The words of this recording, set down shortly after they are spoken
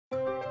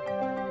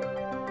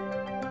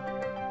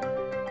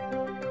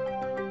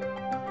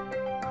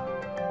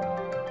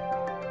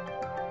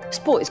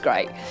Sport is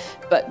great,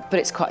 but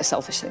it's quite a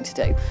selfish thing to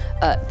do.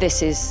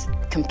 This is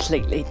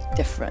completely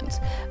different.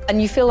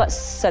 And you feel that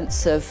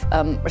sense of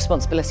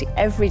responsibility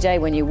every day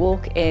when you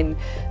walk in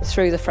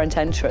through the front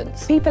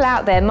entrance. People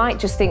out there might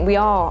just think we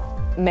are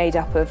made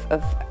up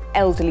of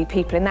elderly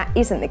people, and that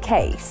isn't the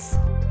case.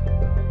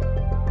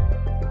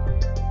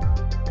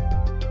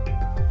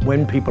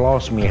 When people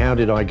ask me how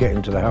did I get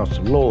into the House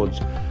of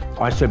Lords,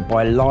 I said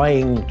by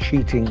lying,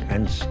 cheating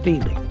and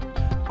stealing.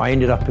 I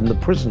ended up in the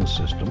prison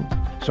system,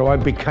 so I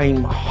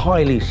became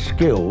highly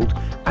skilled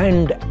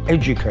and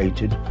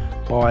educated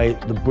by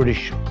the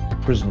British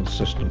prison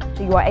system.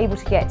 So you are able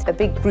to get a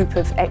big group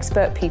of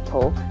expert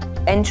people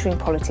entering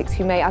politics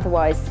who may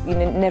otherwise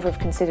never have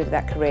considered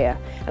that career,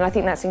 and I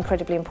think that's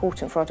incredibly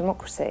important for our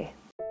democracy.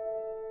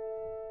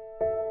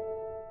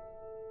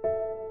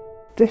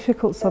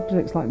 Difficult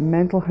subjects like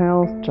mental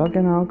health, drug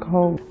and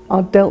alcohol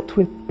are dealt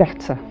with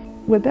better.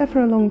 We're there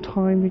for a long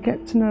time, we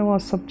get to know our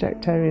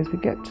subject areas, we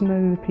get to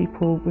know the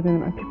people within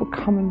them, and people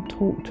come and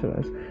talk to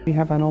us. We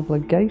have an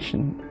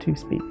obligation to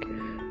speak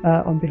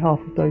on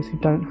behalf of those who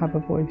don't have a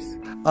voice.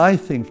 I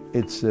think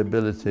it's the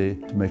ability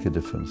to make a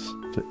difference,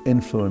 to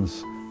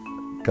influence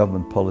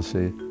government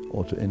policy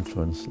or to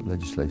influence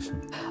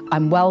legislation.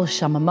 I'm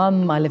Welsh, I'm a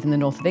mum, I live in the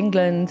north of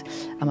England,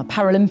 I'm a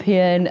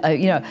Paralympian,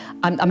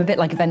 I'm a bit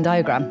like a Venn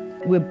diagram.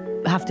 We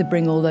have to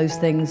bring all those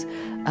things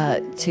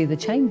to the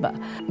chamber.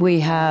 We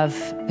have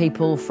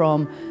people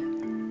from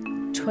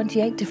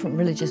 28 different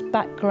religious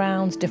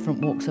backgrounds,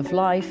 different walks of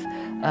life,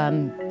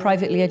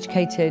 privately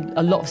educated,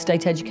 a lot of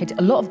state educated,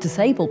 a lot of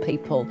disabled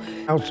people.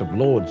 House of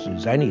Lords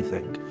is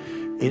anything.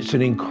 It's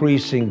an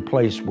increasing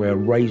place where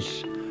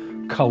race,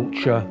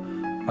 culture,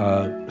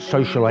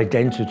 social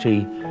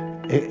identity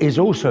is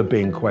also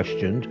being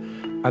questioned,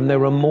 and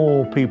there are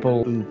more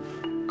people who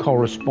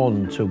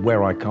correspond to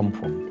where I come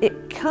from.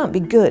 It can't be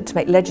good to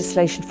make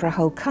legislation for a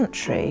whole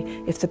country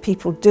if the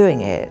people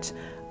doing it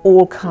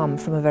all come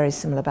from a very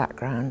similar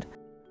background.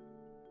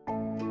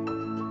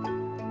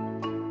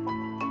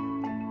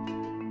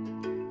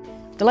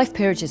 The Life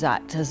Peerages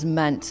Act has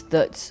meant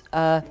that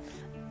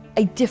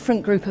a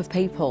different group of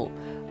people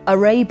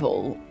are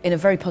able, in a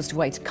very positive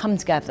way, to come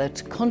together,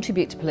 to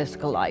contribute to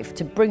political life,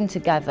 to bring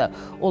together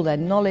all their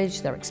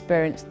knowledge, their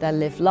experience, their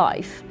lived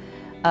life,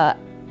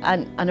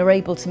 and are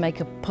able to make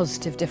a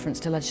positive difference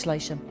to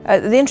legislation.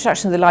 The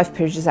introduction of the Life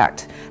Peerages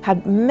Act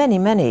had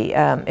many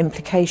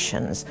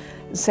implications.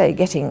 Say,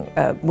 getting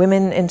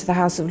women into the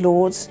House of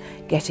Lords,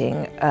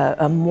 getting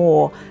a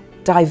more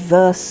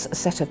diverse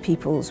set of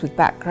peoples with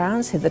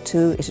backgrounds.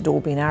 Hitherto it had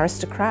all been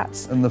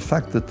aristocrats. And the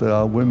fact that there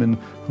are women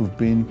who've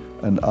been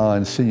and are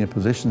in senior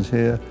positions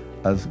here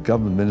as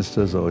government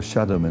ministers or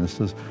shadow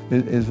ministers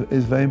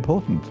is very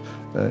important.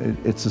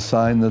 It's a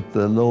sign that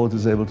the Lord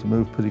is able to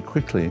move pretty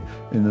quickly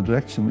in the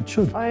direction it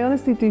should. I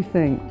honestly do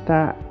think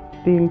that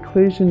the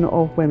inclusion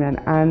of women,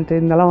 and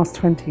in the last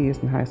 20 years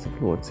in the House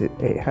of Lords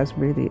it has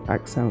really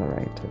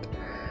accelerated,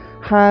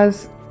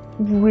 has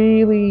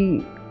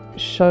really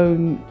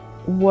shown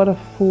what a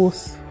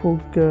force for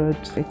good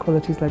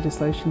equalities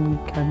legislation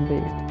can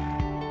be.